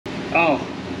Oh,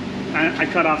 I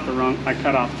cut off the wrong, I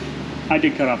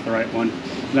did cut off the right one.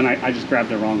 Then I just grabbed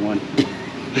the wrong one.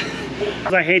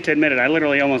 I hate to admit it, I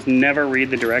literally almost never read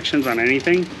the directions on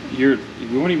anything. You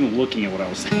weren't even looking at what I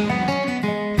was saying.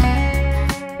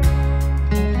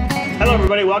 Hello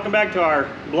everybody, welcome back to our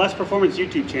Blessed Performance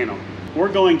YouTube channel. We're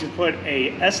going to put a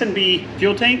S&B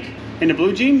fuel tank into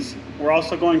blue jeans. We're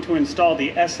also going to install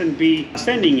the S&B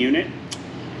sending unit.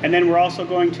 And then we're also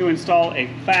going to install a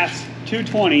FASS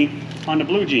 220 on the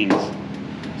blue jeans.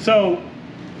 So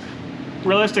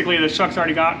realistically, this truck's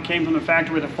already came from the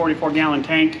factory with a 44-gallon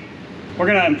tank. We're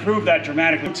gonna improve that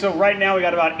dramatically. So right now we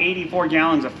got about 84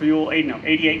 gallons of fuel,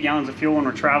 88 gallons of fuel when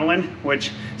we're traveling,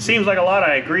 which seems like a lot,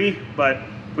 I agree, but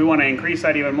we wanna increase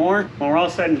that even more. When we're all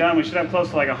said and done, we should have close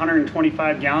to like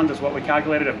 125 gallons is what we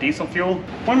calculated of diesel fuel.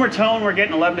 When we're towing, we're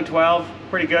getting 11 to 12,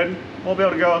 pretty good. We'll be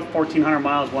able to go 1,400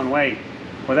 miles one way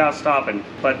without stopping.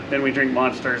 But then we drink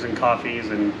Monsters and coffees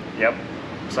and yep.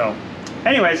 So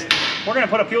anyways, we're gonna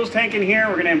put a fuels tank in here.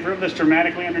 We're gonna improve this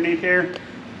dramatically underneath here.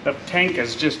 The tank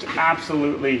is just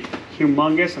absolutely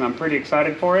humongous and I'm pretty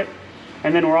excited for it.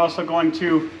 And then we're also going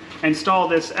to install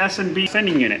this S&B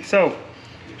sending unit. So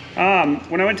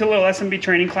when I went to a little S&B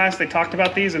training class, they talked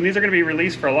about these, and these are going to be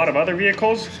released for a lot of other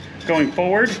vehicles going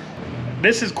forward.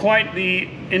 This is quite the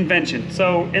invention.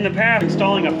 So in the past,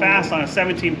 installing a FASS on a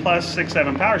 17 plus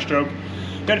 6.7 Powerstroke,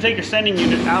 you got to take your sending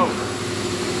unit out.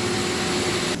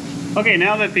 Okay,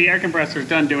 now that the air compressor is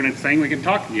done doing its thing, we can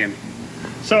talk again.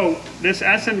 So this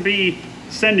S&B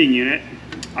sending unit,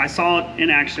 I saw it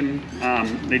in action.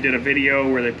 They did a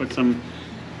video where they put some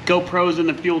GoPros in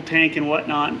the fuel tank and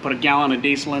whatnot and put a gallon of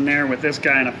diesel in there with this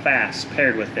guy and a FASS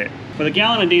paired with it. With a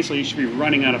gallon of diesel, you should be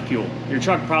running out of fuel. Your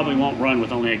truck probably won't run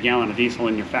with only a gallon of diesel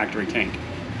in your factory tank.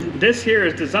 This here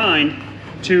is designed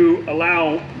to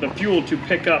allow the fuel to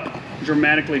pick up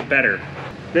dramatically better.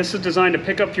 This is designed to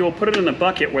pick up fuel, put it in the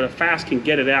bucket where the FASS can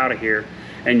get it out of here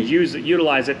and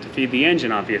utilize it to feed the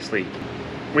engine, obviously.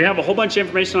 We have a whole bunch of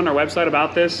information on our website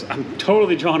about this. I'm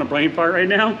totally drawing a brain fart right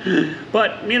now,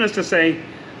 but needless to say,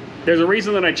 there's a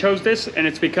reason that I chose this, and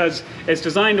it's because it's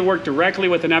designed to work directly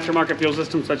with an aftermarket fuel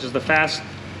system such as the FASS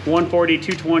 140,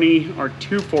 220, or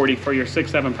 240 for your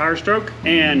 6.7 Powerstroke.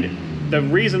 And the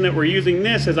reason that we're using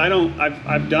this is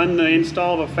I've done the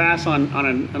install of a FASS on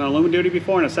an aluminum duty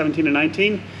before in a 17 to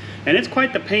 19, and it's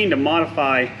quite the pain to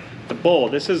modify the bowl.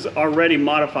 This is already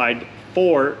modified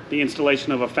for the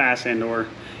installation of a FASS and or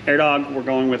AirDog. We're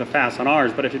going with a FASS on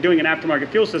ours, but if you're doing an aftermarket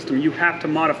fuel system, you have to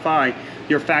modify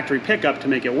your factory pickup to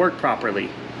make it work properly.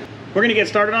 We're gonna get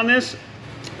started on this.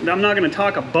 I'm not gonna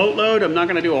talk a boatload. I'm not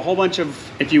gonna do a whole bunch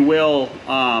of, if you will,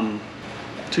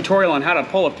 tutorial on how to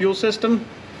pull a fuel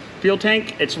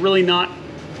tank. It's really not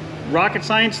rocket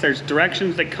science. There's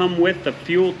directions that come with the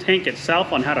fuel tank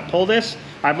itself on how to pull this.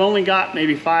 I've only got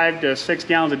maybe 5 to 6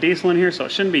 gallons of diesel in here, so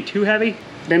it shouldn't be too heavy.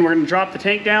 Then we're gonna drop the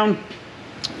tank down,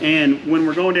 and when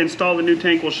we're going to install the new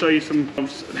tank, we'll show you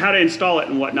how to install it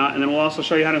and whatnot, and then we'll also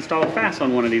show you how to install a FASS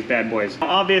on one of these bad boys.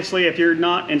 Obviously, if you're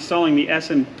not installing the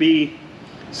S&B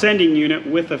sending unit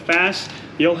with the FASS,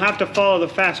 you'll have to follow the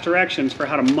FASS directions for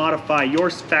how to modify your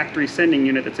factory sending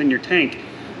unit that's in your tank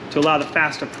to allow the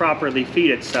FASS to properly feed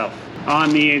itself.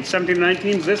 On the 17 to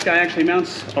 19s, this guy actually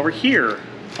mounts over here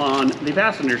on the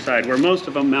passenger side, where most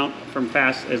of them mount from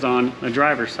FASS is on the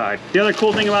driver's side. The other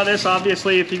cool thing about this,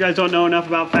 obviously, if you guys don't know enough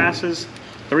about FASSes,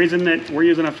 the reason that we're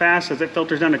using a FASS is it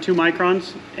filters down to 2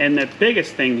 microns. And the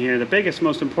biggest thing here, the biggest,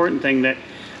 most important thing that,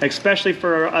 especially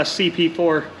for us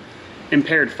CP4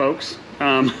 impaired folks,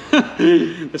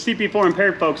 the CP4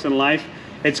 impaired folks in life,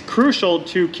 it's crucial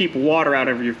to keep water out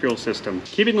of your fuel system.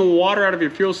 Keeping the water out of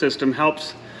your fuel system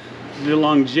helps the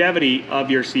longevity of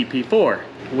your CP4.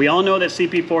 We all know that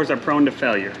CP4s are prone to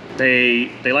failure. They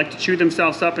like to chew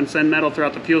themselves up and send metal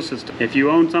throughout the fuel system. If you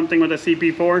own something with a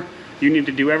CP4, you need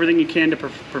to do everything you can to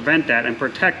prevent that and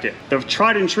protect it. The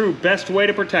tried and true best way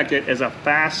to protect it is a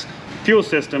FASS fuel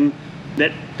system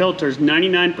that filters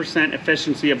 99%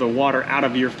 efficiency of the water out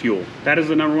of your fuel. That is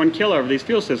the #1 killer of these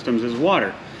fuel systems, is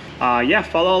water. Yeah,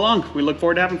 follow along. We look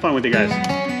forward to having fun with you guys.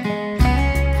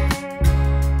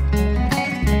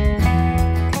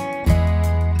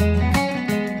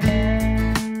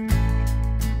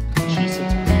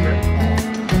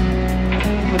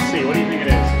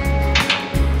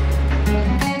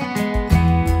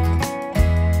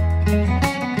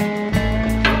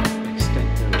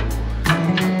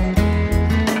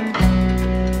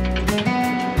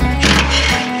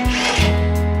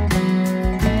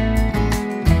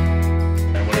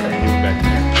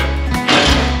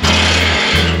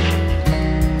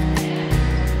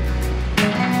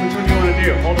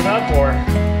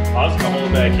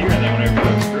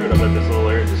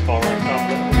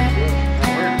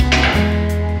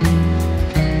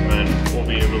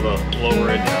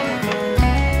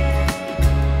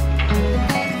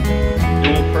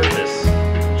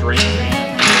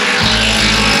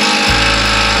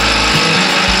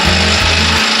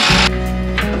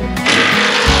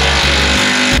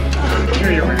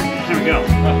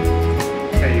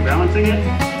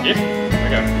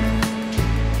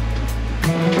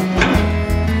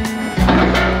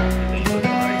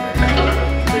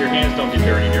 don't get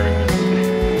dirty during this.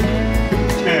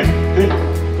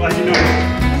 Glad you know.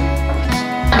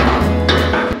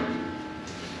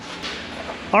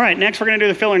 All right, next we're gonna do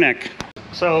the filler neck.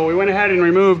 So we went ahead and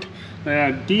removed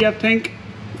the DF tank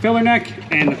filler neck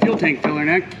and the fuel tank filler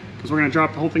neck because we're gonna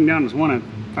drop the whole thing down as one,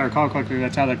 if I recall correctly,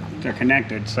 that's how they're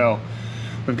connected. So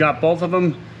we've got both of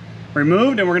them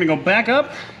removed and we're gonna go back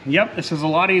up. Yep, this is a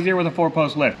lot easier with a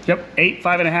 4-post lift. Yep, 8,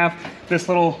 5.5. This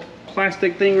little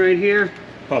plastic thing right here.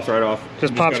 Pops right off.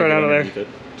 Just pops right out of there.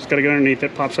 Just gotta get underneath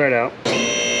it, pops right out.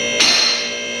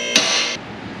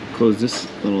 Close this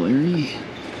little area.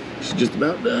 It's just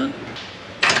about done.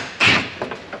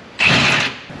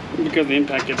 Because the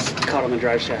impact gets caught on the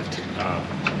drive shaft. I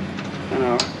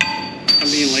know. I'm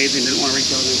being lazy and didn't want to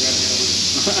reach over and grab the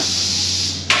other one.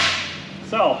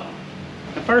 So,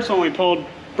 the first one we pulled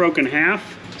broke in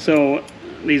half. So,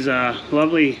 these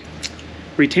lovely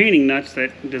retaining nuts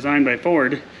that designed by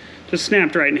Ford just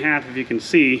snapped right in half, if you can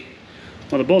see.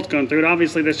 Well, the bolt's going through it.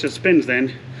 Obviously, this just spins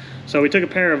then. So we took a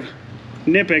pair of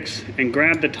Nippics and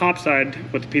grabbed the top side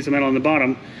with the piece of metal on the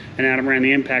bottom, and Adam ran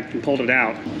the impact and pulled it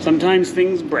out. Sometimes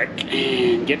things break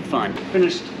and get fun.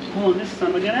 Finished pulling this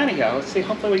son again out of here. Let's see,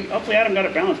 hopefully Adam got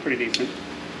it balanced pretty decent.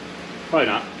 Probably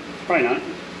not. Probably not.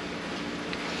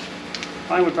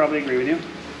 I would probably agree with you.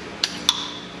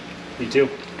 Me too.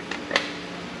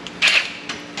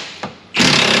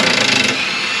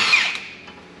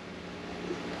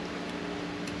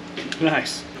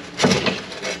 Nice.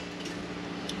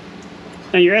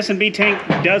 Now your S&B tank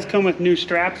does come with new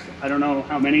straps. I don't know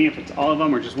how many, if it's all of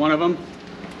them or just one of them.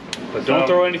 But don't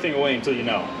throw anything away until you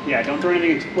know. Yeah, don't throw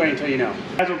anything away until you know.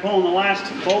 As we're pulling the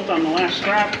last bolt on the last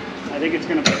strap, I think it's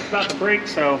about to break,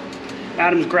 so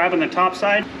Adam's grabbing the top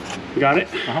side. You got it?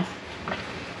 Uh-huh.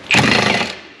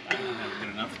 Good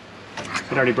enough.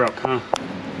 It already broke, huh?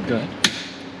 Good.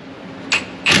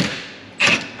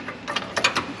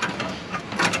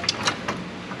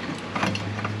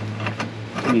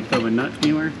 Can you throw a nut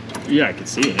anywhere? Yeah, I can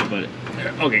see it, but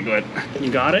okay, go ahead. You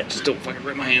got it? Just don't fucking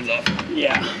rip my hands off.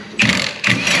 Yeah.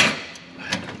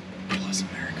 Bless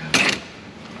America.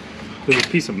 There's a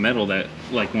piece of metal that,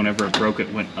 like, whenever it broke,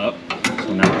 it went up.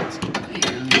 So now it's.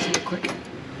 Yeah, let me see it quick.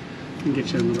 I can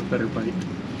get you a little better bite.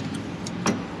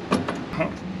 Oh.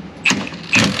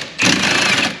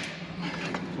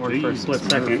 Worked for a split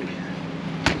second.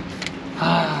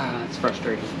 Ah, that's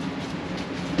frustrating.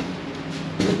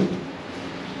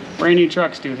 Brand new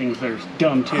trucks do things that are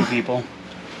dumb too, people.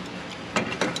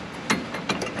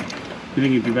 You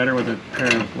think you'd be better with a pair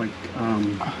of, like,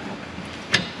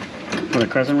 with a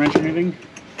crescent wrench or anything?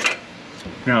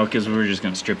 No, because we were just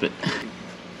gonna strip it.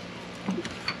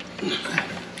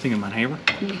 Thinking about hammer?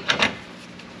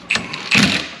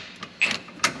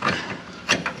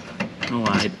 I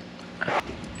lied.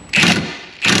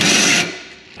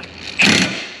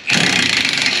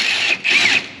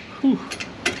 Whew.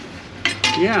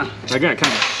 Yeah. I got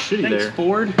kind of shitty Thanks, there.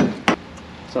 Ford.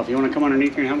 So if you want to come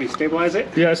underneath here and help me stabilize it.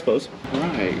 Yeah, I suppose.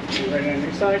 Right. Right on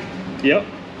your side. Yep.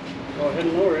 Go ahead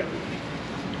and lower it.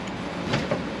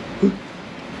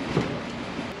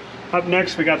 Up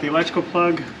next, we got the electrical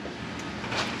plug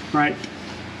right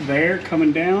there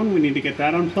coming down. We need to get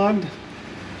that unplugged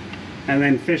and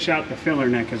then fish out the filler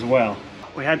neck as well.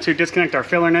 We had to disconnect our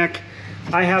filler neck.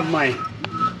 I have my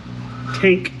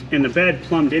tank in the bed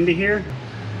plumbed into here.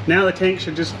 Now the tank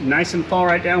should just nice and fall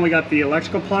right down. We got the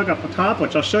electrical plug up the top,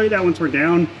 which I'll show you that once we're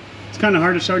down. It's kind of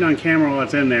hard to show it on camera while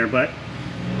it's in there, but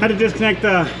I had to disconnect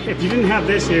the, if you didn't have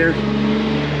this here,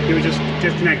 you would just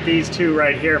disconnect these two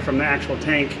right here from the actual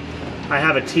tank. I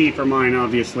have a T for mine,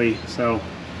 obviously, so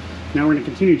now we're gonna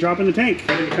continue dropping the tank.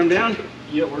 Ready to come down?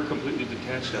 Yeah, we're completely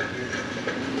detached up here.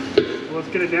 Well, let's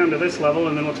get it down to this level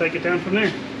and then we'll take it down from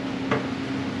there.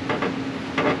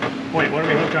 Wait, what are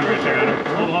we hooked on right there, Adam?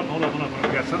 Hold up.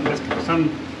 We got something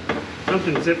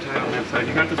zip tied on that side.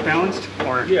 You got this balanced?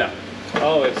 Or? Yeah.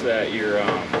 Oh, it's that your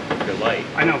light.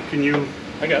 I know, can you?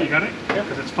 I got it. You got it? Yeah.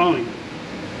 Because it's falling.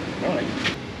 Right.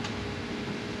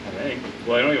 I think.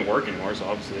 Well, I don't even work anymore, so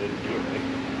obviously I didn't do it right.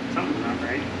 Something's not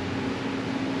right.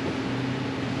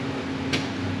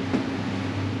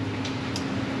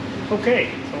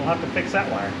 Okay, so we'll have to fix that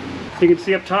wire. You can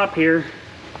see up top here,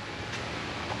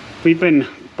 we've been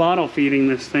bottle feeding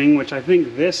this thing, which I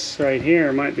think this right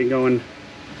here might be going,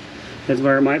 is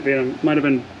where it might have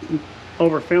been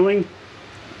overfilling,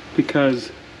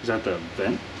 because. Is that the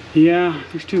vent? Yeah,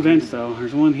 there's two vents though.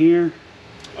 There's one here.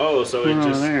 Oh, so one it over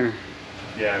just. there.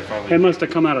 Yeah, it probably. It must have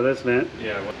come out of this vent.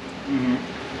 Yeah. Mm-hmm.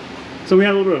 So we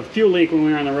had a little bit of a fuel leak when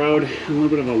we were on the road, and a little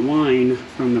bit of a whine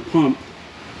from the pump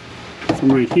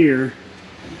from right here.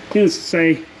 Needless to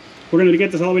say, we're going to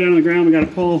get this all the way down to the ground. We got to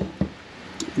pull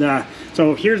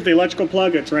So here's the electrical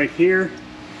plug. It's right here.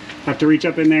 I have to reach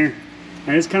up in there.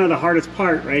 And it's kind of the hardest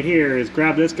part right here is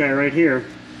grab this guy right here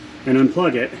and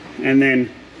unplug it. And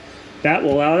then that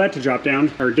will allow that to drop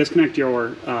down or disconnect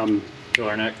your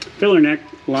filler neck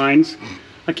lines.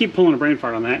 I keep pulling a brain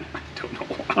fart on that.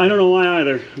 I don't know why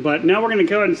either. But now we're going to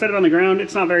go ahead and set it on the ground.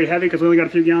 It's not very heavy because we only got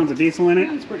a few gallons of diesel in it.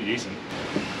 Yeah, it's pretty decent.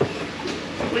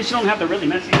 At least you don't have the really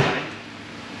messy side.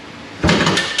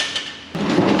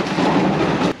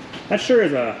 That sure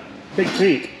is a big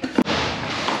tank.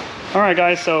 All right,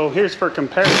 guys, so here's for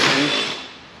comparison.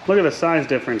 Look at the size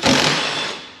difference.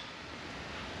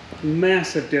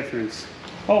 Massive difference.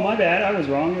 Oh, my bad, I was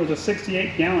wrong. It was a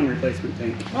 68-gallon replacement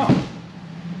tank. Oh.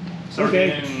 So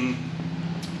okay. In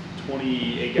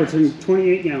 28 We're gallons. in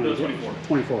 28 gallons. No, 24.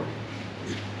 24.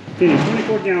 Getting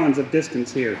 24 gallons of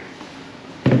distance here.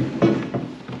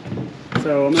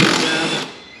 So I'm gonna grab,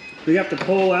 we have to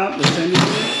pull out the sending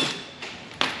unit.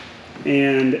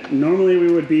 And normally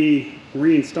we would be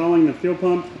reinstalling the fuel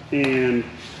pump and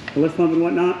the lift pump and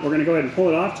whatnot. We're gonna go ahead and pull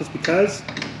it off just because.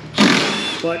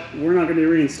 But we're not gonna be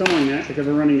reinstalling that because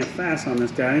we're running a fast on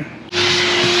this guy.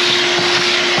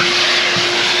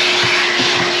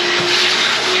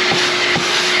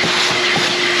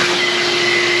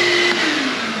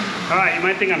 All right, you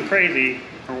might think I'm crazy,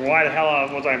 or why the hell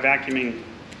was I vacuuming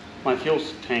my fuel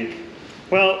tank?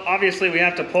 Well, obviously we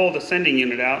have to pull the sending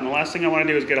unit out, and the last thing I want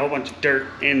to do is get a whole bunch of dirt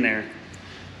in there.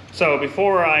 So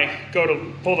before I go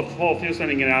to pull the full fuel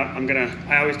sending unit out,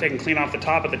 I always take and clean off the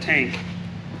top of the tank.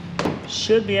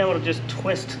 Should be able to just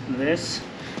twist this.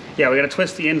 Yeah, we got to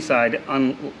twist the inside,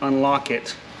 unlock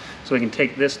it, so we can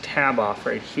take this tab off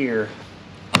right here.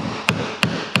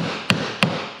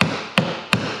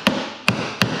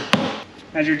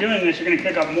 As you're doing this, you're going to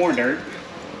kick up more dirt.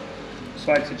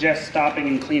 So I'd suggest stopping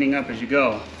and cleaning up as you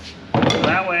go. So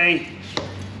that way,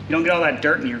 you don't get all that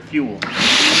dirt in your fuel.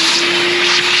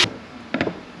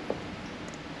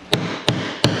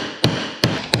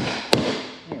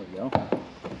 There we go.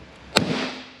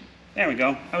 There we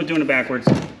go. I was doing it backwards.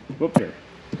 Whoop there.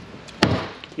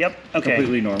 Yep, okay.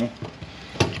 Completely normal.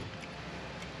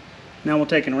 Now we'll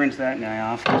take and rinse that guy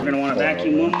off. We're going to want to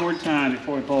vacuum one more time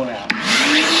before we pull it out.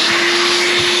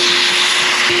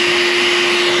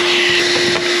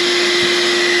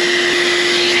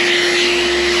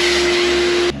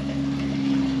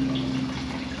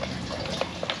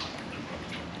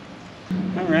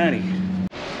 Alrighty.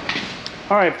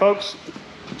 Alright folks,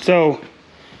 so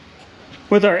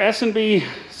with our S&B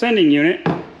sending unit,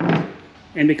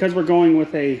 and because we're going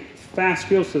with a fast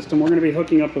fuel system, we're going to be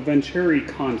hooking up a Venturi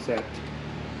concept.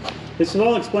 This is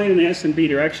all explained in the S&B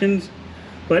directions,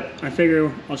 but I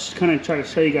figure I'll just kind of try to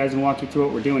show you guys and walk you through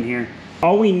what we're doing here.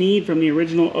 All we need from the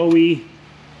original OE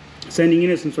sending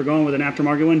unit, since we're going with an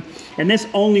aftermarket one, and this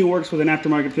only works with an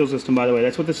aftermarket fuel system, by the way.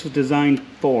 That's what this was designed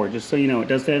for, just so you know. It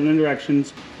does have the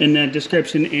directions in the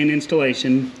description and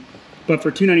installation, but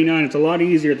for $2.99 it's a lot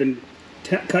easier than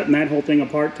cutting that whole thing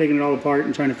apart, taking it all apart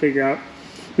and trying to figure out,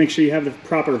 make sure you have the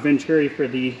proper Venturi for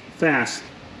the fast.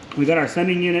 We got our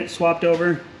sending unit swapped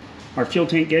over, our fuel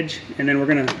tank gauge, and then we're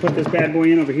going to put this bad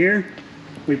boy in over here.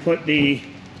 We put the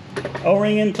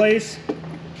O-ring in place.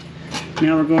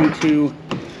 Now we're going to,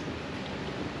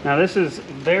 now this is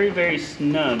very, very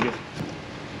snug.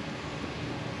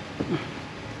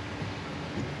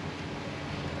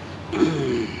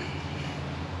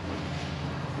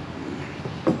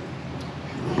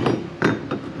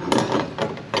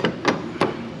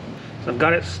 So I've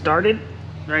got it started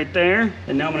right there,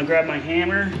 and now I'm going to grab my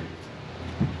hammer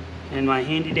and my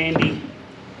handy dandy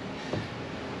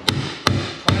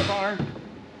pry bar.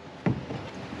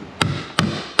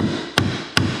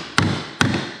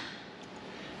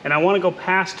 And I want to go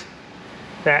past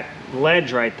that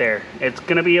ledge right there. It's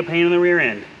going to be a pain in the rear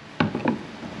end,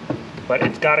 but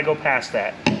it's got to go past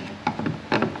that.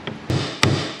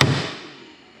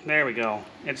 There we go.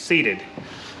 It's seated.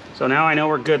 So now I know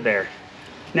we're good there.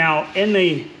 Now in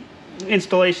the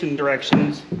installation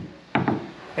directions,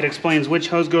 it explains which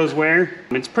hose goes where.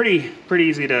 It's pretty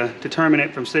easy to determine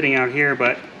it from sitting out here,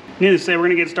 but needless to say, we're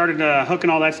going to get started hooking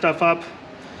all that stuff up,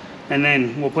 and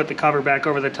then we'll put the cover back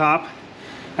over the top,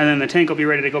 and then the tank will be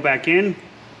ready to go back in,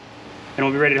 and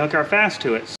we'll be ready to hook our fast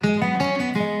to it.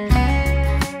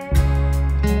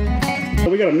 So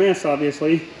we got a mess,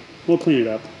 obviously. We'll clean it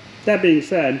up. That being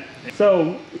said,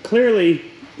 so clearly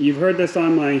you've heard this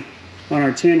on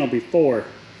our channel before.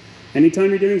 Anytime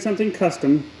you're doing something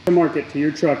custom to market to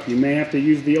your truck, you may have to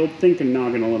use the old thinking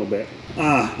noggin a little bit.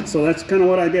 So that's kind of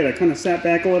what I did. I kind of sat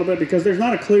back a little bit because there's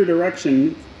not a clear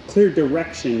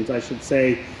directions, I should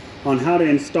say, on how to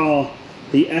install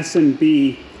the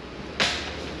S&B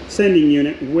sending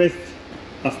unit with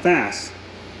a fast.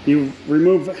 You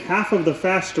remove half of the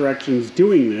fast directions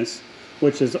doing this,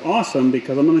 which is awesome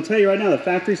because I'm going to tell you right now, the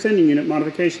factory sending unit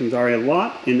modifications are a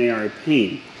lot and they are a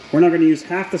pain. We're not going to use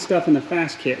half the stuff in the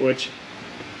fast kit, which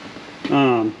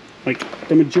like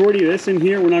the majority of this in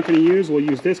here we're not going to use. We'll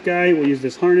use this guy, we'll use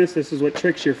this harness. This is what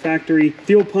tricks your factory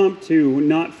fuel pump to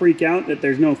not freak out that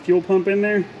there's no fuel pump in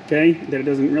there, okay? That it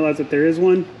doesn't realize that there is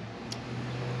one.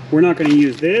 We're not going to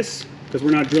use this because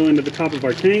we're not drilling to the top of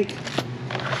our tank.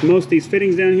 Most of these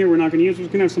fittings down here we're not going to use. We're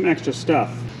just going to have some extra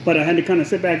stuff. But I had to kind of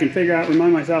sit back and figure out,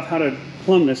 remind myself how to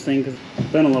plumb this thing because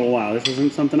it's been a little while. This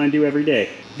isn't something I do every day.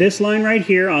 This line right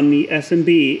here on the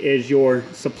S&B is your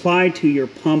supply to your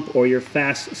pump or your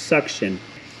fast suction.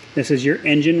 This is your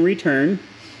engine return.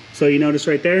 So you notice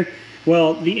right there,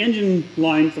 well, the engine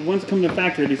lines, the ones that come to the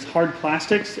factory, are these hard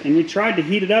plastics, and we tried to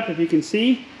heat it up, if you can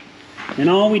see, and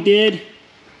all we did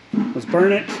was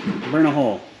burn a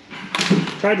hole.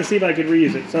 Tried to see if I could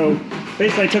reuse it. So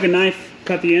basically I took a knife,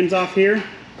 cut the ends off here,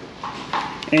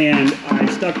 and I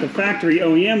stuck the factory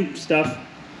OEM stuff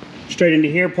straight into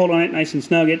here, pulled on it nice and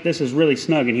snug. This is really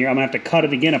snug in here. I'm gonna have to cut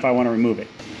it again if I want to remove it.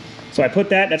 So I put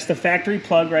that's the factory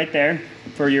plug right there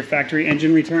for your factory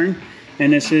engine return.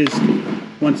 And this is,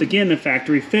 once again, the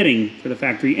factory fitting for the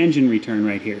factory engine return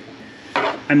right here.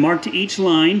 I marked each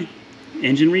line,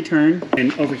 engine return,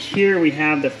 and over here we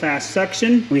have the fast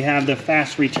suction, we have the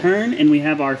fast return, and we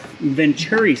have our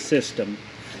Venturi system.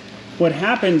 What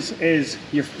happens is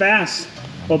your fast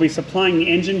will be supplying the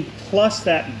engine plus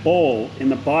that bowl in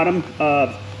the bottom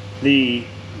of the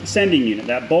sending unit.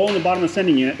 That bowl in the bottom of the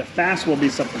sending unit, the fast will be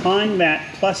supplying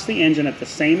that plus the engine at the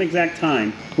same exact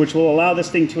time, which will allow this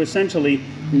thing to essentially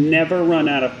never run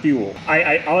out of fuel.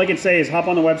 All I can say is hop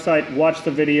on the website, watch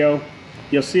the video.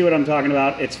 You'll see what I'm talking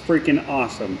about. It's freaking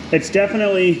awesome. It's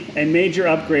definitely a major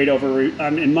upgrade over,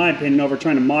 in my opinion, over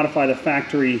trying to modify the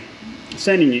factory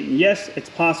sending unit. Yes, it's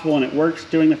possible and it works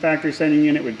doing the factory sending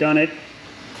unit. We've done it.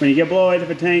 When you get below height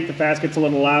of a tank, the fast gets a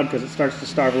little loud because it starts to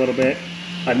starve a little bit.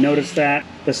 I've noticed that.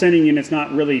 The sending unit's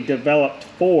not really developed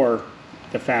for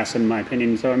the fast, in my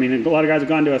opinion. So, I mean, a lot of guys have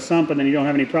gone to a sump and then you don't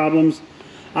have any problems.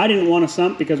 I didn't want a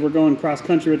sump because we're going cross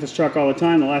country with this truck all the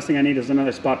time. The last thing I need is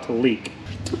another spot to leak.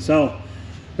 So,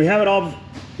 we have it all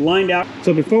lined out.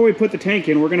 So before we put the tank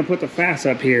in, we're gonna put the fast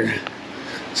up here.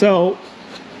 So,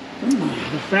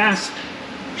 the fast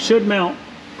should mount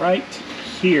right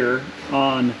here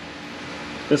on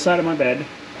this side of my bed.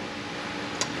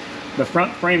 The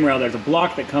front frame rail, there's a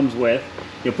block that comes with.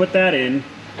 You'll put that in,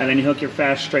 and then you hook your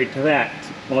fast straight to that.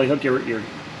 Well, you hook your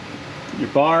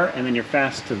bar and then your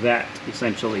fast to that,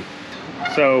 essentially.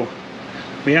 So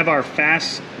we have our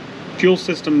fast fuel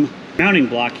system mounting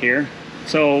block here.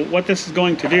 So what this is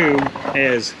going to do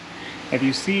is, if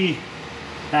you see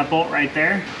that bolt right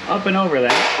there, up and over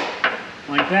that,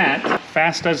 like that,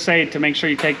 fast does say to make sure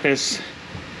you take this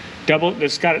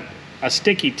it's got a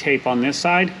sticky tape on this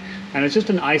side, and it's just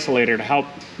an isolator to help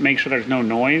make sure there's no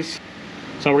noise.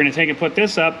 So we're gonna take and put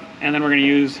this up, and then we're gonna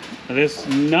use this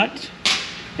nut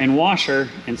and washer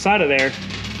inside of there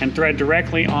and thread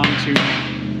directly onto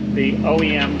the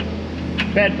OEM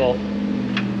bed bolt,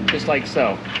 just like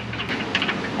so.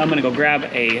 I'm gonna go grab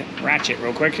a ratchet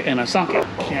real quick and a socket.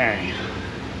 Okay.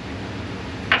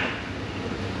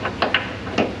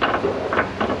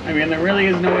 I mean, there really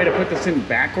is no way to put this in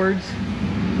backwards.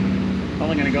 It's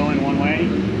only gonna go in one way.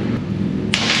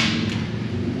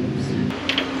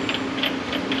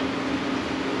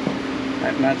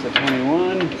 That nut's a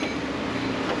 21.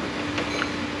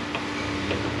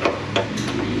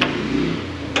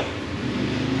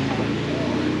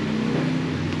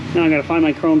 Now I gotta find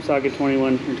my chrome socket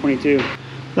 21 or 22.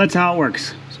 That's how it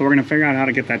works. So we're gonna figure out how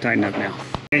to get that tightened up now.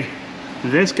 Okay,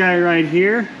 this guy right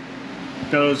here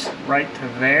goes right to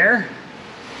there.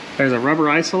 There's a rubber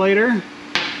isolator,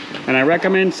 and I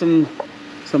recommend some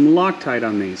Loctite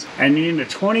on these. And you need a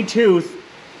 20-tooth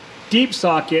deep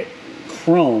socket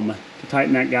chrome to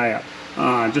tighten that guy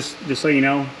up. Just so you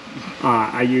know,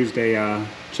 I used a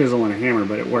chisel and a hammer,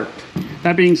 but it worked.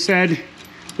 That being said,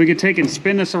 we could take and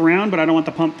spin this around, but I don't want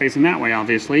the pump facing that way,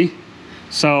 obviously.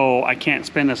 So I can't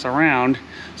spin this around.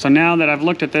 So now that I've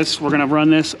looked at this, we're gonna run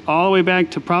this all the way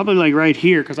back to probably like right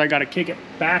here, because I gotta kick it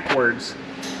backwards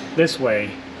this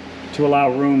way to allow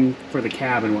room for the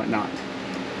cab and whatnot.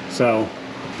 So,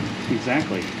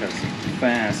 exactly, because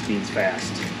fast means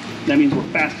fast. That means we're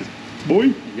fastest,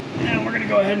 boy. And we're gonna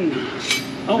go ahead and,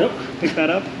 pick that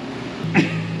up.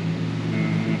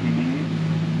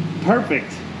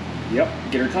 Perfect. Yep,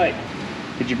 get her tight.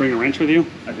 Did you bring a wrench with you?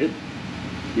 I did.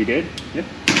 You did? Yep.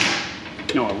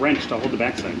 No, a wrench to hold the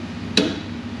backside.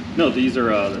 No, these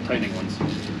are the tightening ones.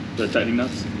 The tightening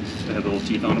nuts. They have the little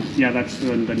teeth on them. Yeah, that's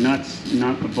the nuts,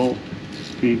 not the bolt.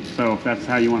 See, so if that's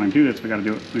how you want to do this, we got to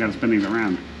do it. We got to spin these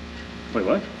around. Wait,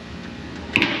 what?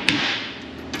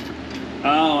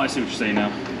 Oh, I see what you're saying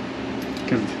now.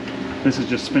 Because this is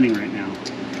just spinning right now.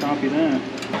 Copy that.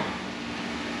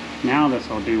 Now this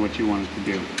will do what you want it to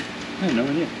do. I have no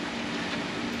idea.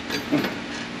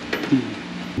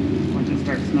 Once it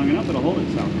starts snugging up, it'll hold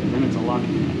itself, because then it's a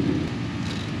locking nut.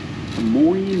 The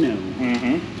more you know.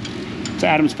 Mm-hmm. It's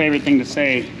Adam's favorite thing to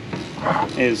say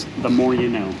is the more you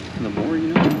know. The more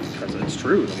you know. Because it's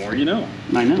true, the more you know.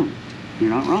 I know. You're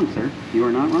not wrong, sir. You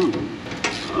are not wrong.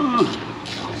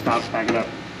 Stop, back it up.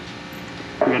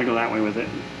 We gotta go that way with it.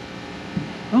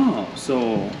 Oh,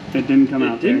 so It didn't come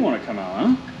out it didn't there. want to come out,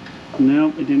 huh? No,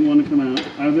 it didn't want to come out.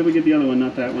 I was able to get the other one,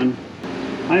 not that one.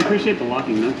 I appreciate the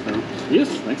locking nuts, though. Yes,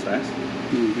 thanks, guys.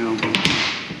 There you go.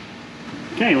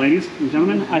 Okay, ladies and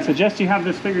gentlemen, I suggest you have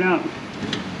this figured out.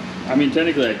 I mean,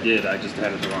 technically I did, I just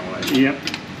had it the wrong way. Yep,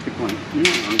 good point. You're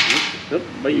not wrong. Yep,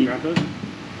 Can bye. you grab those?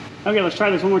 Okay, let's try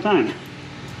this one more time.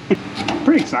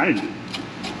 Pretty excited.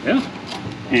 Yeah.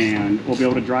 And we'll be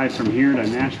able to drive from here to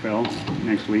Nashville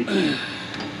next week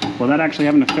without actually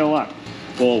having to fill up.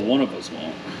 Well, one of us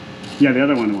won't. Yeah, the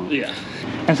other one won't. Yeah.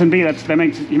 S&B,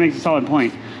 he makes a solid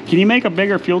point. Can you make a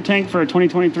bigger fuel tank for a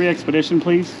 2023 Expedition,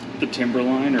 please? The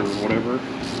Timberline or whatever.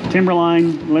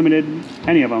 Timberline, Limited,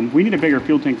 any of them. We need a bigger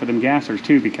fuel tank for them gassers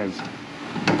too, because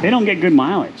they don't get good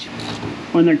mileage.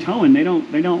 When they're towing, they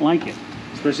don't like it.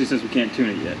 Especially since we can't tune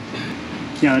it yet.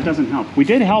 Yeah, that doesn't help. We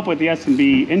did help with the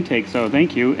S&B intake, so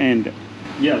thank you. And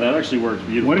Yeah, that actually works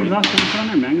beautifully. what exhaust did we put on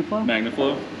there? Magnaflow?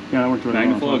 Magnaflow. Yeah, that worked really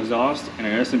well. Magnaflow exhaust and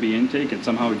an S&B intake, and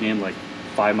somehow we gained like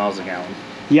 5 miles a gallon.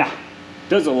 Yeah.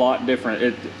 Does a lot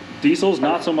different. Diesel's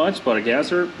not so much, but a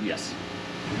gasser, yes.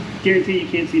 Guarantee you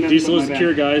can't see nothing. Diesel is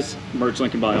secure, guys. Merch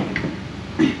link in bio.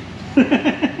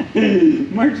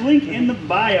 Merch link in the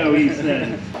bio, he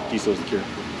says. Diesel is secure.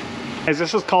 Guys,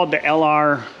 this is called the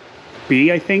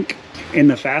LRB, I think, in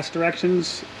the fast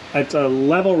directions. It's a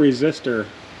level resistor,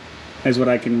 is what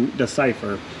I can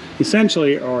decipher.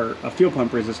 Essentially, or a fuel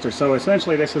pump resistor. So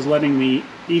essentially, this is letting the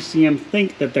ECM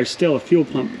think that there's still a fuel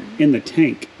pump in the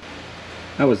tank.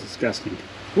 That was disgusting.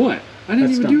 What? I didn't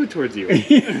That's even dumb. do it towards you.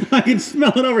 I can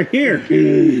smell it over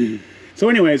here. So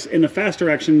anyways, in the fast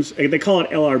directions, they call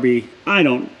it LRB. I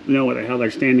don't know what the hell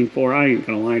they're standing for. I ain't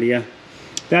gonna lie to you.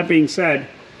 That being said,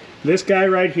 this guy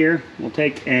right here will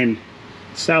take and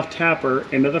south tapper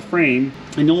into the frame,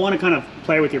 and you'll want to kind of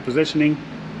play with your positioning.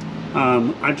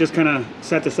 I've just kind of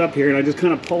set this up here, and I just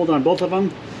kind of pulled on both of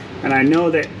them, and I know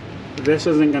that this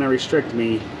isn't going to restrict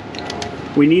me.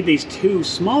 We need these two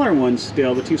smaller ones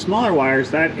still, the two smaller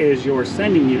wires. That is your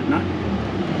sending unit,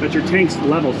 that's your tank's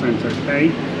level sensor, okay?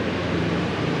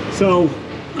 So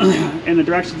in the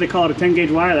directions they call it a 10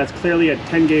 gauge wire, that's clearly a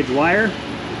 10 gauge wire.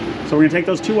 So we're gonna take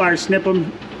those two wires, snip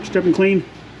them, strip them clean,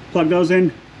 plug those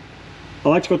in,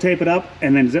 electrical tape it up,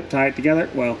 and then zip tie it together.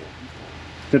 Well,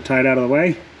 zip tie it out of the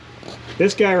way.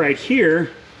 This guy right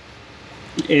here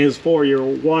is for your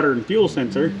water and fuel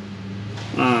sensor.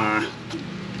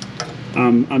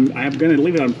 I'm gonna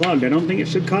leave it unplugged. I don't think it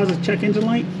should cause a check engine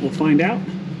light. We'll find out.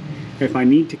 If I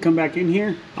need to come back in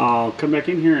here, I'll come back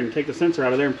in here and take the sensor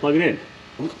out of there and plug it in.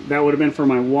 That would have been for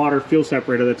my water fuel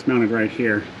separator that's mounted right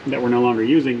here that we're no longer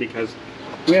using because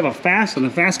we have a fast, and the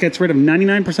fast gets rid of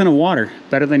 99% of water,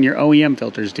 better than your OEM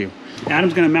filters do.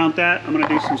 Adam's gonna mount that. I'm gonna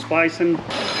do some splicing.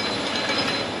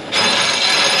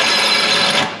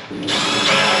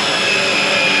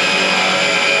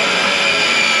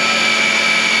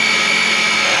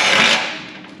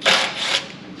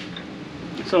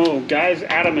 So guys,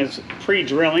 Adam is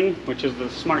pre-drilling, which is the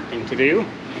smart thing to do.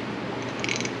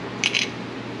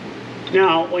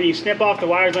 Now, when you snip off the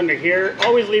wires under here,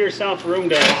 always leave yourself room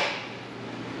to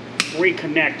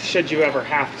reconnect should you ever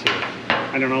have to.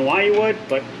 I don't know why you would,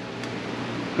 but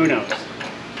who knows.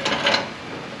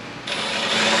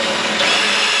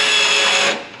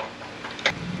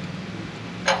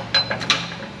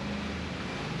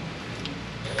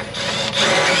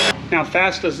 Now,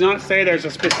 fast does not say there's a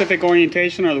specific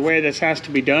orientation or the way this has to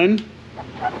be done.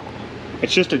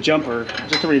 It's just a jumper,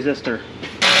 just a resistor.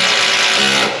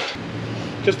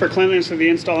 Just for cleanliness of the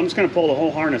install, I'm just going to pull the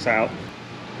whole harness out.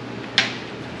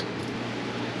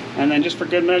 And then just for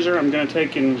good measure, I'm going to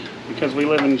take in, because we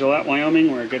live in Gillette,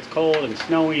 Wyoming, where it gets cold and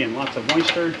snowy and lots of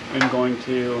moisture, I'm going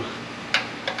to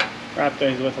wrap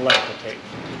these with electrical tape.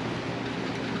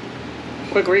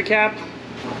 Quick recap,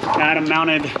 Adam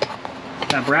mounted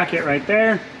that bracket right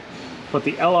there, put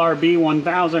the LRB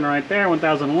 1000 right there,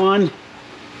 1001.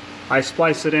 I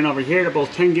spliced it in over here to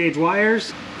both 10 gauge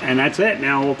wires, and that's it.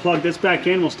 Now we'll plug this back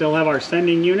in. We'll still have our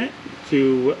sending unit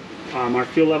to our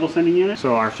fuel level sending unit.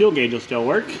 So our fuel gauge will still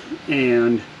work,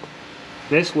 and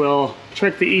this will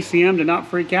trick the ECM to not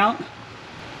freak out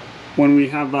when we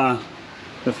have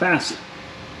the fast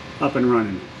up and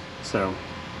running. So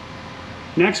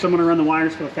next I'm going to run the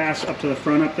wires for the fast up to the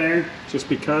front up there, just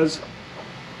because,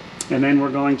 and then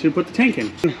we're going to put the tank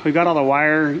in. We've got all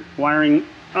the wiring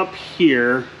up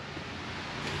here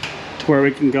to where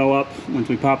we can go up once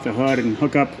we pop the hood and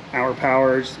hook up our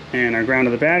powers and our ground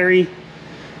to the battery,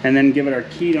 and then give it our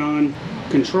keyed on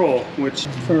control, which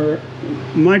for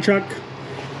my truck,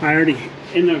 I already,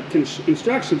 in the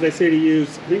instructions they say to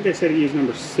use, I think they say to use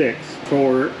number 6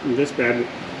 for this bed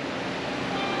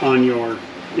on your,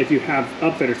 if you have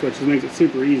upfitter switches, it makes it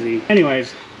super easy.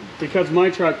 Anyways, because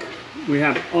my truck, we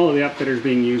have all of the upfitters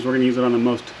being used, we're gonna use it on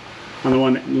the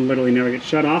one that literally never gets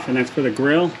shut off, and that's for the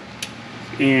grill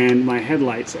and my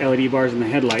headlights, LED bars in the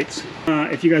headlights.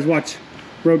 If you guys watch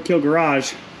Roadkill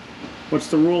Garage, what's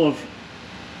the rule of?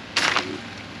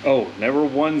 Oh, never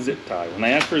one zip tie. When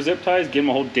they ask for zip ties, give them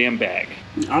a whole damn bag.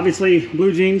 Obviously,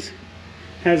 Blue Jeans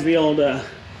has the old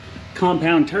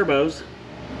compound turbos.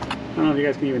 I don't know if you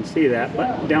guys can even see that,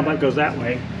 but downpipe goes that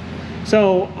way.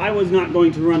 So I was not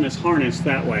going to run this harness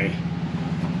that way.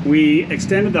 We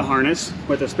extended the harness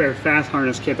with a spare fast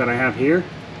harness kit that I have here,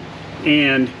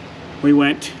 and we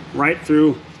went right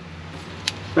through,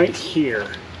 right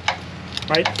here,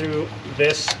 right through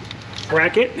this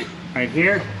bracket, right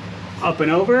here, up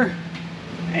and over,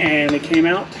 and it came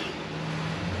out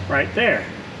right there.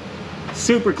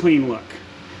 Super clean look.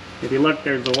 If you look,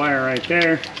 there's the wire right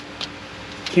there.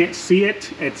 Can't see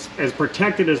it. It's as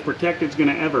protected's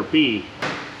gonna ever be.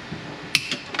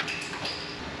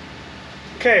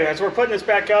 Okay, as we're putting this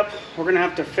back up, we're gonna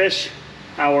have to fish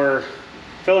our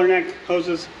filler neck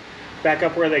hoses back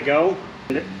up where they go.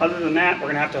 And other than that, we're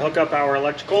gonna have to hook up our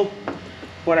electrical.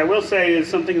 What I will say is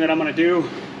something that I'm gonna do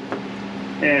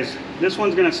is this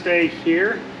one's gonna stay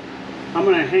here. I'm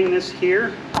gonna hang this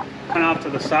here, kind of off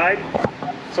to the side.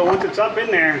 So once it's up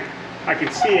in there, I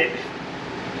can see it,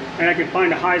 and I can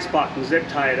find a high spot and zip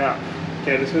tie it up.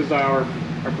 Okay, this is our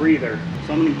breather.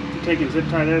 So I'm gonna take and zip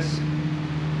tie this,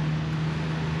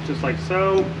 just like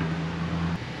so.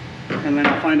 And then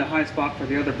I'll find a high spot for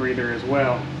the other breather as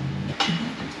well.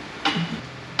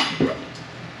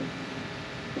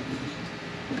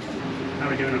 How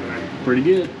are we doing over there? Pretty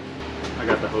good. I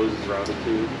got the hoses routed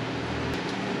too,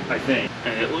 I think.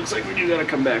 And it looks like we do gotta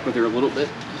come back with her a little bit.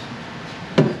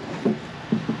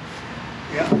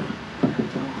 Yeah.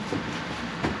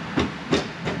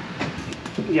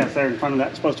 Yes, they're in front of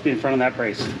that, supposed to be in front of that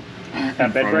brace.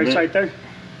 That bed brace right there.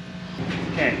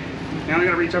 Okay, now I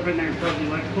gotta reach up in there and plug the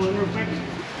electrical in real quick.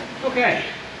 Okay.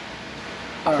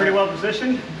 Pretty well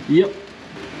positioned. Yep.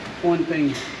 One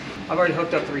thing, I've already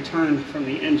hooked up the return from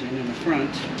the engine in the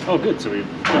front. Oh good, so we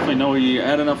definitely know we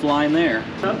had enough line there.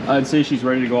 I'd say she's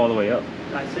ready to go all the way up.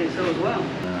 I'd say so as well.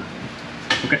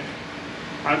 Okay.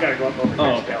 I've got to go up over here.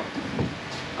 Okay.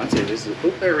 I'd say this is, oh,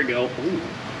 there we go. Ooh.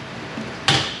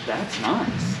 That's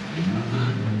nice.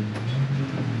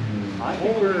 I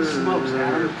think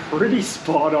we're pretty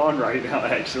spot on right now,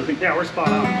 actually. Yeah, we're spot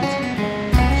on.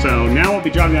 So now we'll be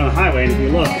driving down the highway, and if you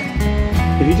look,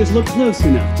 if you just look close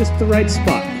enough, just the right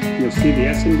spot, you'll see the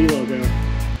S&B logo.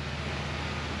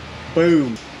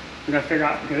 Boom. We gotta figure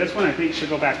out, okay, this one I think should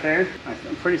go back there.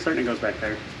 I'm pretty certain it goes back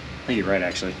there. I think you're right,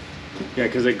 actually. Yeah,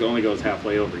 because it only goes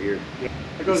halfway over here. Yeah.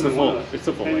 It goes It's the full. It's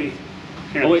the full length.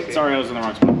 Here, Oh wait, sorry, I was in the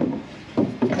wrong spot.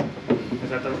 Is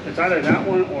that it's either that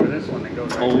one or this one that goes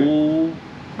right there. Oh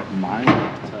my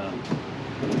God.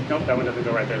 Nope, that one doesn't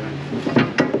go right there then.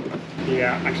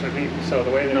 Yeah, actually I think so.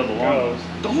 The way that it goes.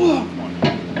 The long one.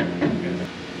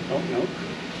 Oh no,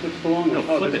 flip the long one. No,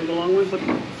 Oh, flip this it. is the long one.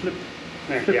 Flip.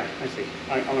 There, Flip. yeah, I see.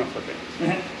 I'm gonna flip it.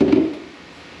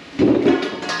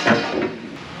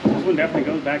 This one definitely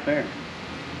goes back there.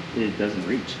 It doesn't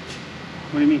reach.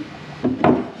 What do you mean?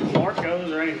 Mark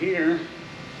goes right here.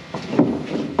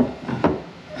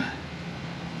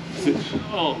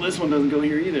 Oh, this one doesn't go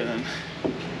here either then.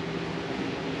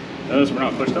 Notice we're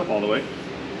not pushed up all the way.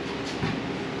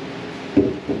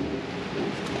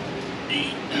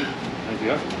 There you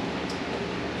go.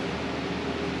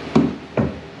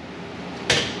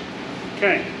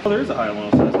 Okay. Oh, there is a high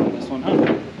oil size on this one, huh?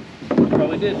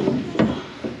 Probably did.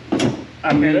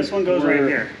 I mean, this one goes right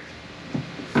here.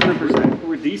 100%.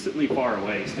 We're decently far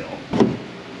away still.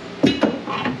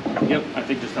 Yep, I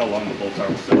think just how long the bolts are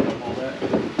will set up all that.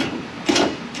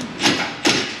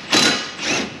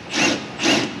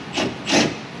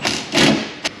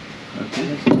 Okay.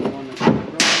 This is the one that's the right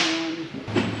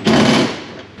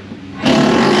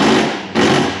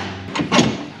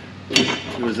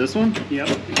one. It was this one? Yep,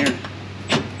 here.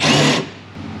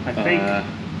 I think.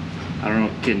 I don't know.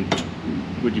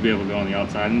 Would you be able to go on the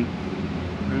outside? And,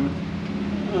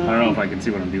 I don't know if I can see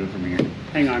what I'm doing from here.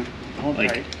 Hang on. Hold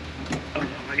Like- tight. Oh,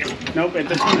 I guess. Nope,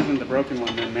 this one isn't the broken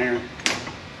one in there.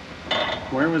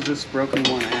 Where was this broken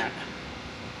one at?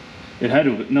 It had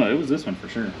to. No, it was this one for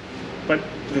sure. But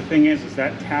the thing is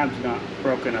that tab's not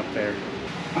broken up there.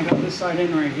 I got this side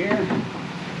in right here.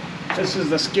 This is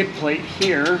the skid plate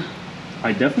here.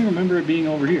 I definitely remember it being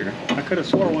over here. I could have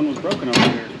swore one was broken over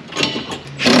here.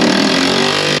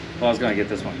 Well, I was gonna get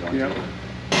this one going. Yep.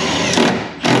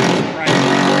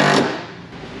 Right.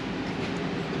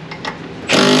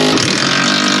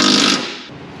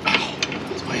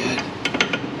 That's my head.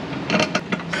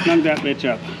 Snug that bitch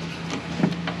up.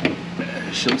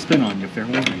 She'll spin on you, fair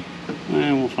warning.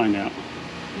 And we'll find out.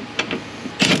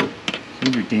 Some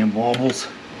of your damn wobbles.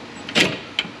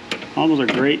 Wobbles are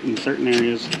great in certain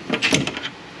areas. Well,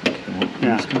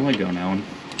 Yeah. I'm just gonna let go now. And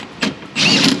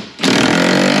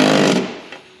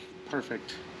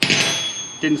Perfect.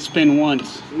 Didn't spin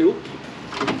once. nope.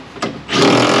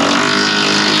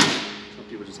 Some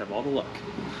people just have all the luck.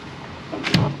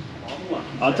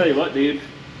 I'll tell you what, dude.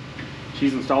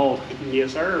 She's installed.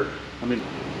 Yes, sir. I mean,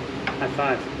 High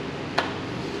five.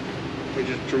 We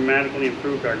just dramatically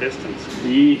improved our distance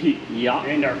yeah.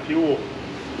 and our fuel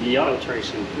Yeah.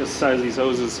 filtration. The size of these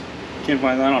hoses. Can't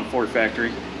find that on Ford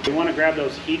Factory. You want to grab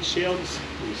those heat shields,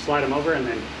 you slide them over, and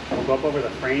then we'll go up over the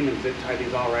frame and zip tie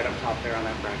these all right up top there on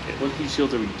that bracket. What heat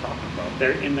shields are we talking about?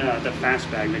 They're in the fast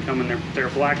bag. They come in they're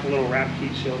a black little wrapped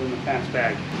heat shield in the fast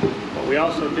bag. But we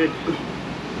also did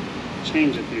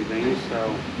change a few things,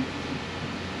 so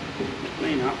it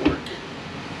may not work.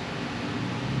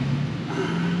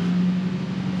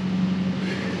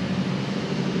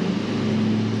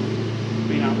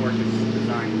 May not work as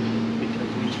designed because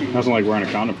we changed. Nothing like wearing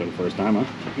a condom for the first time, huh?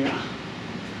 Yeah,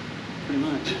 pretty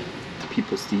much.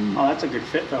 People steam. Oh, that's a good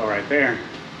fit though, right there.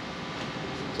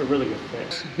 It's a really good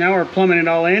fit. Now we're plumbing it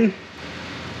all in.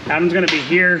 Adam's gonna be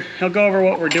here. He'll go over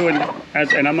what we're doing,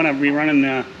 and I'm gonna be running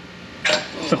the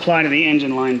supply to the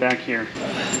engine line back here.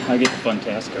 I get the fun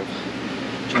task of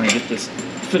trying to get this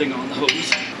fitting on the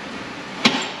hose.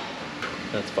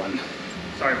 That's fun.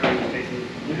 Sorry for taking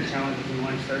the challenges in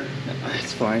life, sir.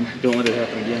 It's fine. Don't let it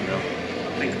happen again, though.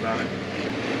 Think about it.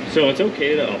 So it's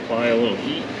okay to apply a little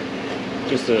heat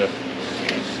just to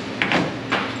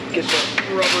get the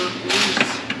rubber loose.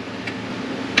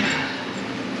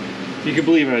 You can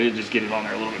believe it, I did just get it on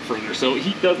there a little bit further. So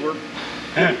heat does work.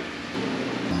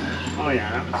 Oh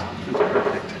yeah, that's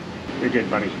perfect. You're good,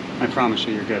 buddy. I promise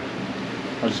you, you're good.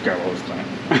 I'll just grab a hose clamp.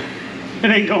 It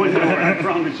ain't going nowhere, I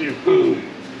promise you.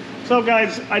 So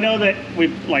guys, I know that we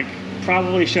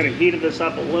probably should have heated this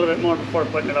up a little bit more before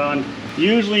putting it on.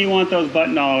 Usually you want those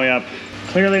buttoned all the way up.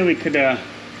 Clearly we could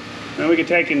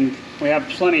take and we have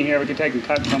plenty here, we could take and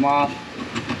cut some off.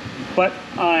 But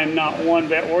I'm not one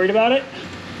bit worried about it.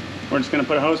 We're just gonna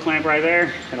put a hose clamp right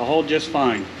there. It'll hold just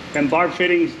fine. And barb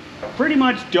fittings pretty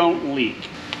much don't leak.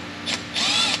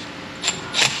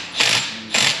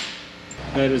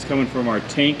 That is coming from our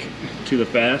tank to the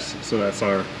fast, so that's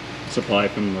our supply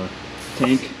from the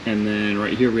tank. And then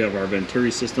right here we have our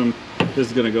Venturi system. This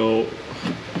is gonna go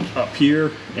up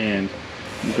here and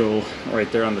go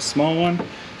right there on the small one.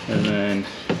 And then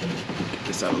get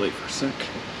this out of the way for a sec.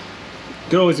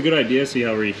 Always a good idea. See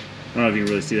how I don't know if you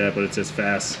can really see that, but it says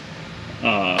fast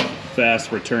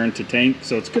return to tank.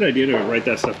 So it's a good idea to write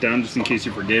that stuff down just in case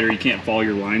you forget or you can't follow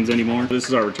your lines anymore. This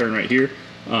is our return right here.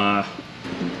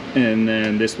 And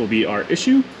then this will be our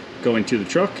issue going to the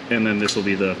truck, and then this will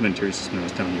be the Venturi system I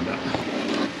was telling you about.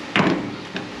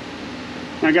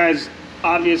 Now guys,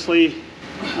 obviously,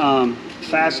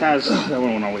 Fast has That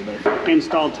one went all the way there.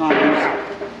 install times,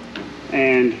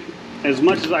 and as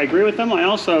much as I agree with them, I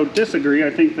also disagree.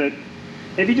 I think that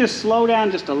if you just slow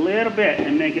down just a little bit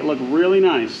and make it look really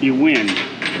nice, you win.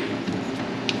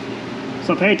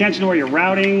 So pay attention to where you're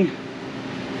routing,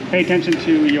 pay attention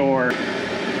to your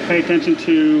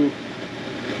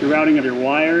routing of your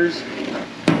wires.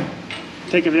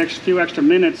 Take a few extra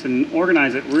minutes and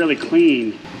organize it really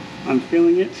clean. I'm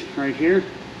feeling it right here.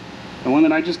 The one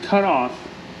that I just cut off.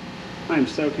 I'm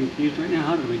so confused right now.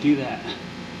 How did we do that?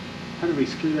 How did we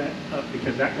screw that up?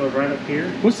 Because that goes right up here.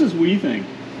 What's this wee thing?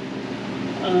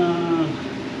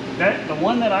 The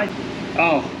one that I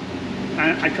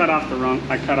cut off the wrong.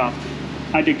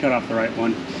 I did cut off the right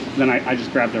one. Then I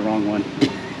just grabbed the wrong one.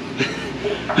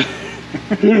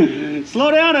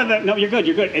 Slow down. No, you're good.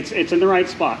 You're good. It's in the right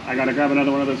spot. I gotta grab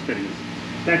another one of those fittings.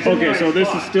 That's in the Okay, right so this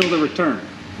spot. is still the return.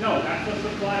 No, that's the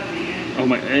supply to the engine. Oh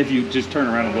my! If you just turn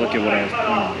around and look at what I was Cut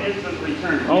off is the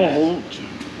return. Oh, yes. hold.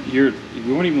 You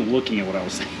weren't even looking at what I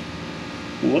was saying.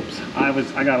 Whoops,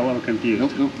 I got a little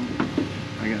confused. Nope.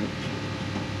 I got it.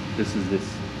 This is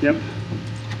this. Yep.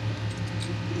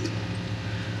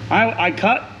 I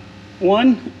cut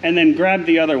one and then grabbed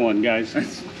the other one, guys.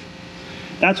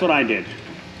 That's what I did.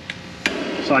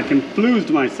 So I confused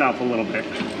myself a little bit.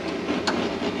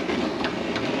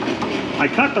 I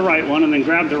cut the right one and then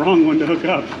grabbed the wrong one to hook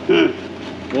up.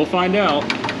 We'll find out.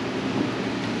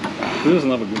 Who doesn't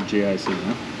love a good GIC,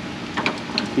 huh?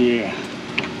 Yeah,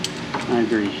 I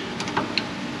agree.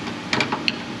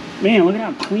 Man, look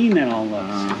at how clean that all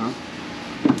looks.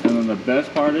 And then the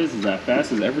best part is that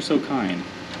Fast is ever so kind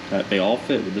that they all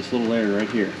fit with this little area right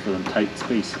here for them tight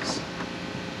spaces.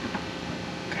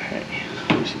 Okay,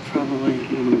 we should probably,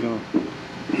 I'm gonna go,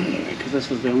 because this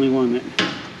was the only one that,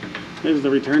 there's the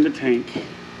return to tank.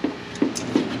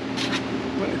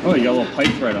 Oh, you got a little pipe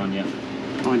thread on you.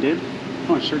 Oh, I did?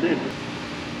 Oh, I sure did.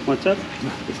 What's up?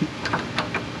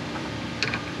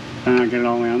 Get it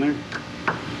all the way on there?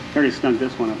 I already snug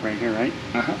this one up right here, right?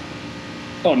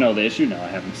 Oh, no, the issue? No, I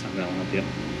haven't snugged that one up yet.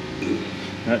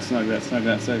 That snug, that snug,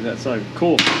 that snug, that snug.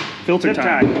 Cool. Filter Zip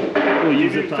time. tie. We'll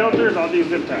use You zip do tie. filters, I'll do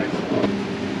zip ties.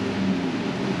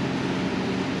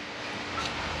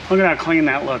 Look at how clean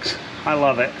that looks. I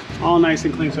love it. All nice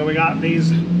and clean. So we got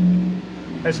these.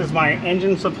 This is my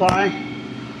engine supply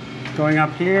going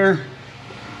up here,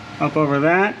 up over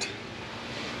that,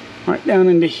 right down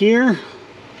into here.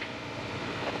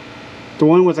 The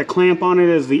one with a clamp on it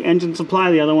is the engine supply,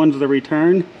 the other one's the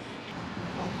return.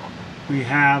 We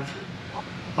have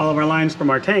all of our lines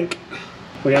from our tank.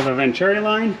 We have the Venturi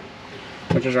line,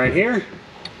 which is right here.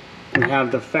 We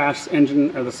have the fast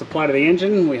engine, or the supply to the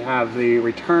engine. We have the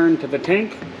return to the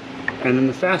tank, and then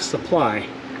the fast supply.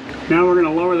 Now we're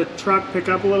gonna lower the truck, pick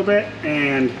up a little bit,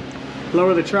 and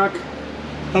lower the truck,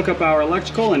 hook up our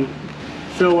electrical, and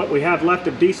fill what we have left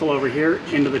of diesel over here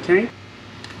into the tank.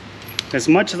 As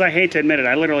much as I hate to admit it,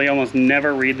 I literally almost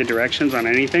never read the directions on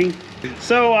anything.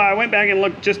 So I went back and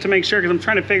looked just to make sure, because I'm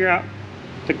trying to figure out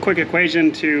the quick equation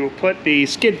to put the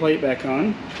skid plate back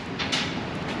on.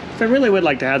 So I really would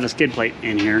like to have the skid plate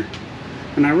in here.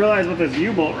 And I realized what this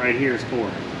U-bolt right here is for.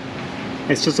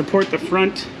 It's to support the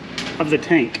front of the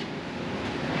tank.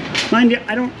 Mind you,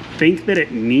 I don't think that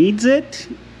it needs it,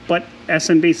 but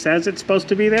S&B says it's supposed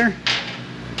to be there.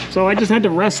 So I just had to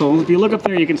wrestle. If you look up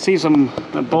there, you can see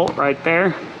a bolt right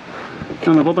there.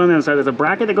 On the bolt on the other side, there's a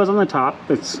bracket that goes on the top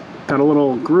that's got a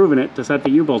little groove in it to set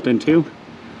the U-bolt into.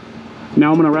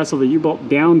 Now I'm gonna wrestle the U-bolt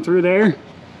down through there,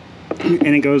 and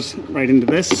it goes right into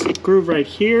this groove right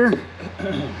here.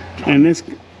 And this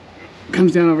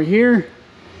comes down over here.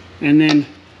 And then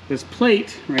this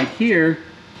plate right here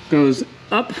goes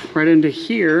up right into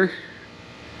here,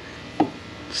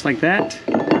 just like that.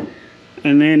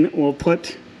 And then we'll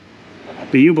put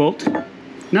the U-bolt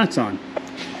nuts on.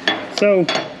 So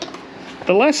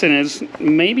the lesson is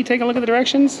maybe take a look at the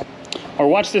directions or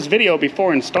watch this video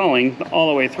before installing all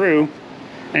the way through,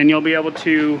 and you'll be able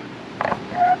to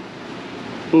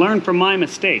learn from my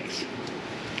mistakes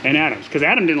and Adam's, because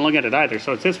Adam didn't look at it either,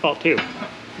 so it's his fault too.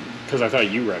 Because I thought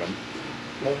you read them.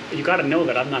 Well, you got to know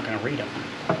that I'm not going to read them.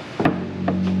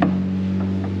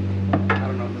 I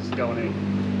don't know if this is going in.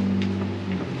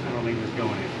 I don't think this is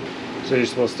going in. So you're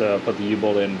supposed to put the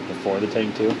U-bolt in before the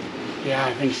tank too? Yeah,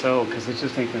 I think so, because it's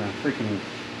just taking a freaking...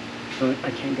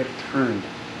 I can't get it turned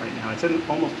right now. It's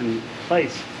almost in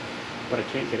place, but I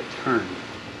can't get it turned.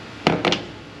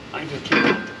 I just can't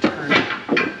get it to turn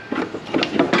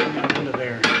into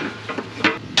there.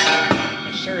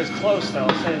 It sure is close, though.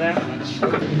 I'll say that much.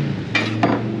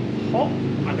 Oh,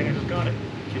 I think I just got it.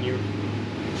 Can you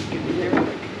get me there real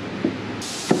quick?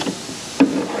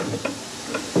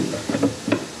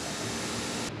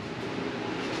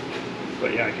 But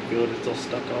yeah, I can feel it. It's still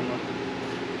stuck on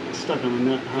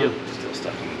the nut, huh? Yep, still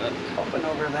stuck on the nut. Popping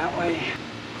over that way.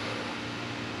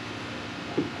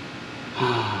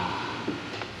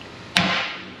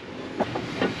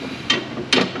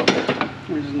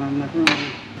 There's not enough room.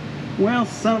 Well,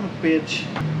 son of a bitch.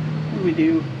 What do we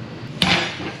do?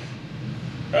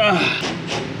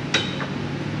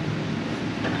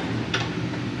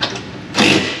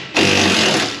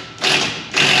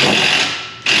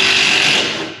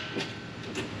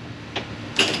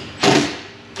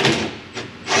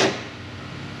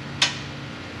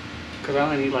 Because I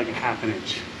only need like a ½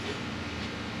 inch.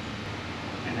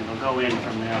 And it'll go in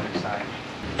from the other side.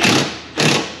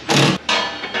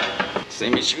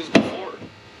 Same issue as before.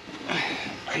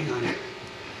 Hang on.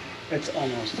 It's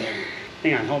almost there.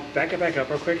 Hang on, back it up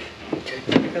real quick. Okay.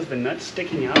 Because the nut's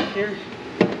sticking out here.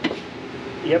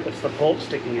 Yep, it's the bolt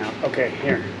sticking out. Okay,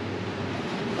 here.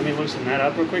 Let me loosen that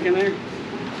up real quick in there.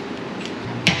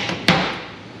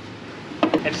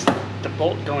 It's the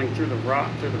bolt going through the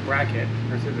bracket,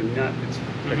 or through the nut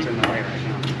that's in the way right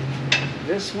now.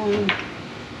 This one.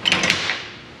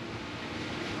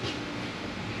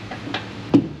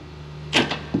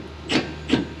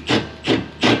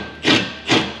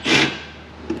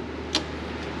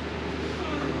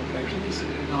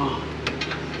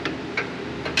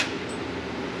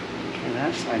 Okay,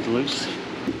 that side's loose.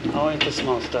 I'll like the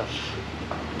small stuff.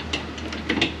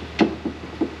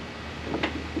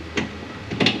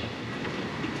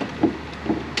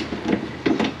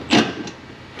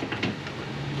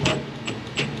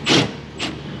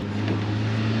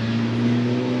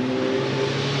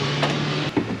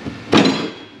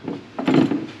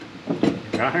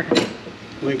 Got her?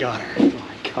 We got her. Oh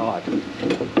my God.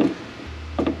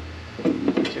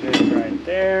 Put it in right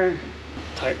there.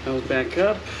 Tighten those back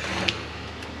up.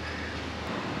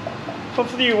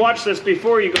 Hopefully you watch this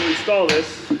before you go install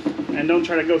this and don't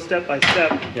try to go step by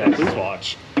step. Yeah, please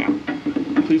watch. Yeah.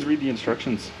 Please read the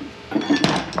instructions.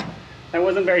 That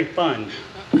wasn't very fun.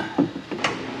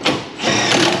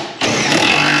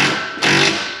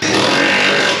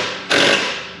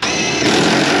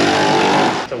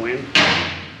 The wind.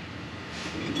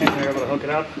 And they're able to hook it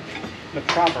up the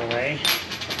proper way.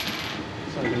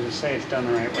 So we can just say it's done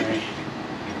the right way.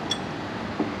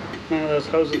 None of those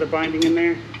hoses are binding in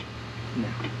there? No.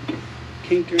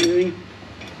 Kinked or anything?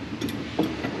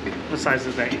 What size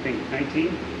is that, you think? 19?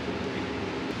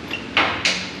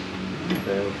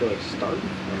 Okay, I feel like start.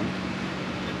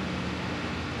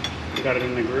 You got it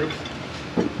in the groove?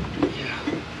 Yeah.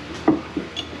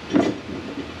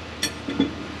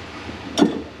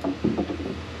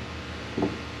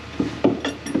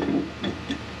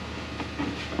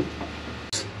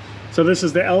 So this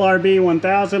is the LRB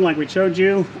 1000 like we showed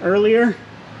you earlier.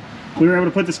 We were able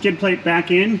to put the skid plate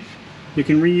back in. You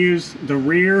can reuse the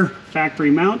rear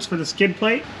factory mounts for the skid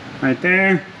plate right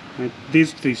there.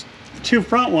 These two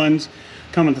front ones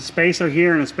come with a spacer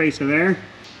here and a spacer there.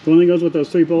 The one that goes with those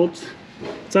 3 bolts,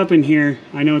 it's up in here.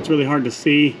 I know it's really hard to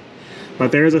see,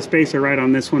 but there is a spacer right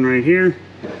on this one right here.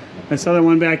 This other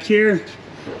one back here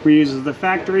reuses the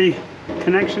factory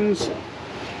connections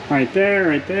right there,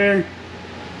 right there.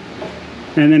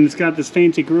 And then it's got this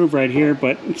fancy groove right here,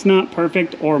 but it's not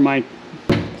perfect, or my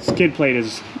skid plate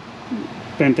is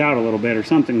bent out a little bit or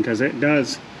something, because it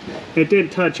did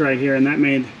touch right here, and that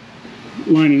made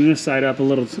lining this side up a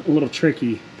little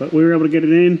tricky. But we were able to get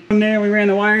it in. From there we ran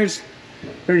the wires. We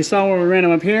already saw where we ran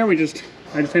them up here. I just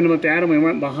handed them up to Adam. We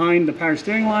went behind the power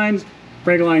steering lines,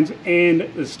 brake lines, and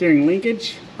the steering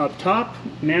linkage up top.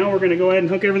 Now we're going to go ahead and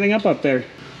hook everything up there.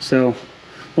 So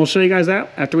we'll show you guys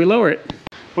that after we lower it.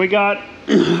 I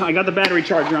got the battery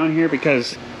charger on here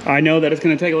because I know that it's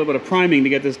going to take a little bit of priming to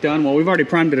get this done. Well, we've already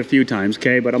primed it a few times,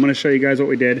 okay? But I'm going to show you guys what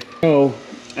we did. So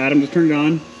Adam just turned it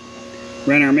on,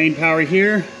 ran our main power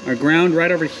here, our ground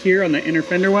right over here on the inner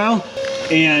fender well,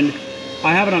 and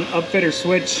I have it on upfitter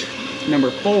switch number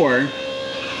 4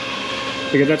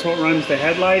 because that's what runs the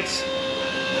headlights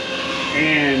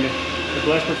and the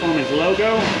Blessed Performance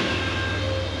logo.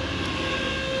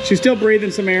 She's still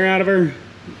breathing some air out of her.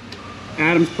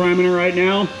 Adam's priming her right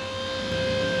now.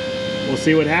 We'll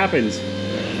see what happens.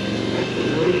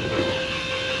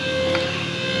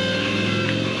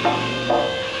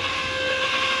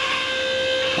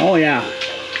 Oh yeah,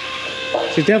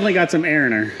 she's definitely got some air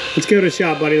in her. Let's give it a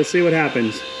shot, buddy. Let's see what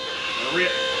happens.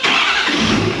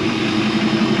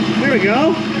 There we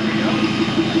go.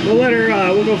 We'll let her,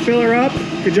 we'll go fill her up.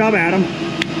 Good job, Adam.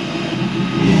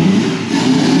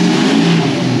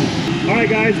 All right,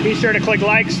 guys, be sure to click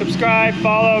like, subscribe,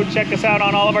 follow, check us out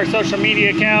on all of our social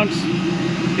media accounts.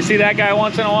 You see that guy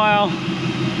once in a while?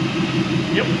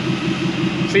 Yep.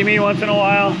 See me once in a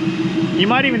while. You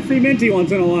might even see Minty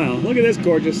once in a while. Look at this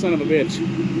gorgeous son of a bitch.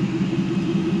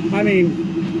 I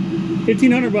mean,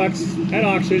 1,500 bucks at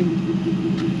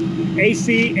auction.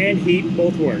 AC and heat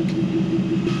both work.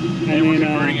 And we're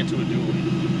converting it to a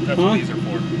dually. That's what these are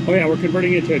for. Oh yeah, we're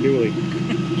converting it to a dually.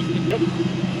 Yep.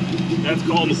 That's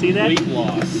called you see that? weight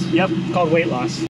loss. Yep, it's called weight loss.